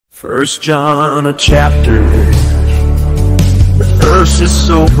First John, a chapter, the verse is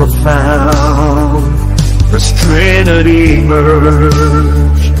so profound. First Trinity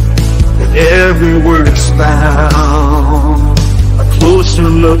merged, and every word expound. A closer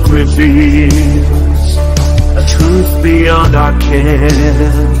look reveals a truth beyond our ken.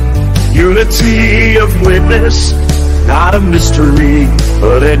 Unity of witness, not a mystery,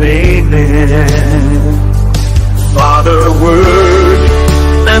 but an amen. Father, Word,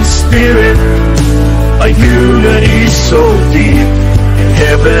 and Spirit, a unity so deep. In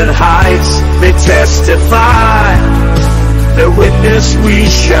heaven heights they testify, their witness we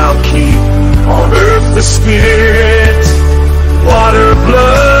shall keep. On earth the Spirit, water,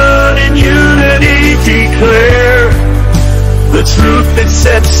 blood, and unity declare the truth that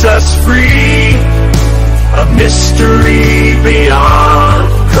sets us free, a mystery beyond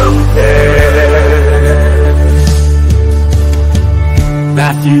compare.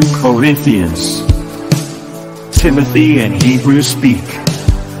 Matthew, Corinthians, Timothy, and Hebrews speak.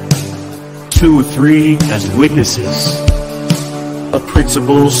 2 or 3 as witnesses, a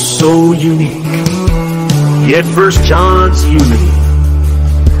principle so unique. Yet First John's unity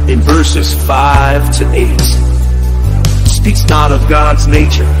in verses 5 to 8 speaks not of God's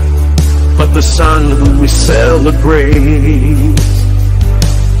nature, but the Son whom we celebrate.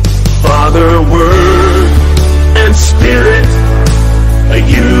 Father, Word, and Spirit, a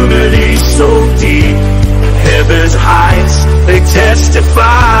unity so deep. In heaven's heights they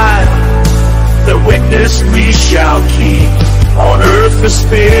testify, the witness we shall keep. On earth the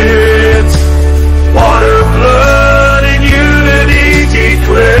Spirit, water, blood, and unity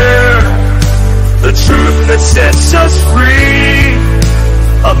declare the truth that sets us free,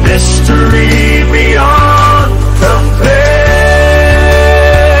 a mystery beyond compare.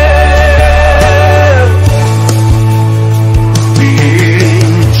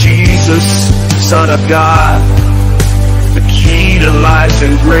 Being Jesus, Son of God, the key to life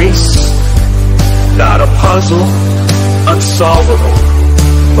and grace, not a puzzle, unsolvable,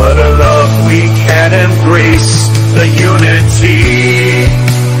 but a love we can embrace. The unity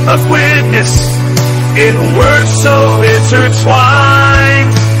of witness in words so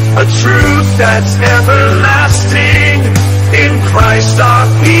intertwined, a truth that's everlasting. In Christ our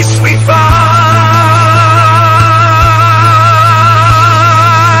peace we find.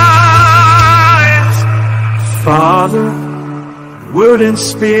 Father, Word, and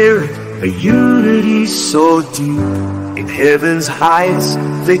Spirit, a unity so deep. In heaven's heights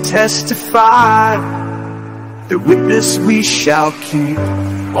they testify, the witness we shall keep.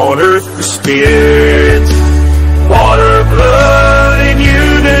 On earth the Spirit, water, blood, and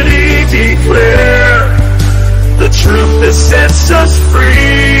unity declare the truth that sets us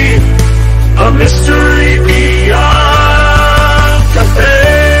free, a mystery beyond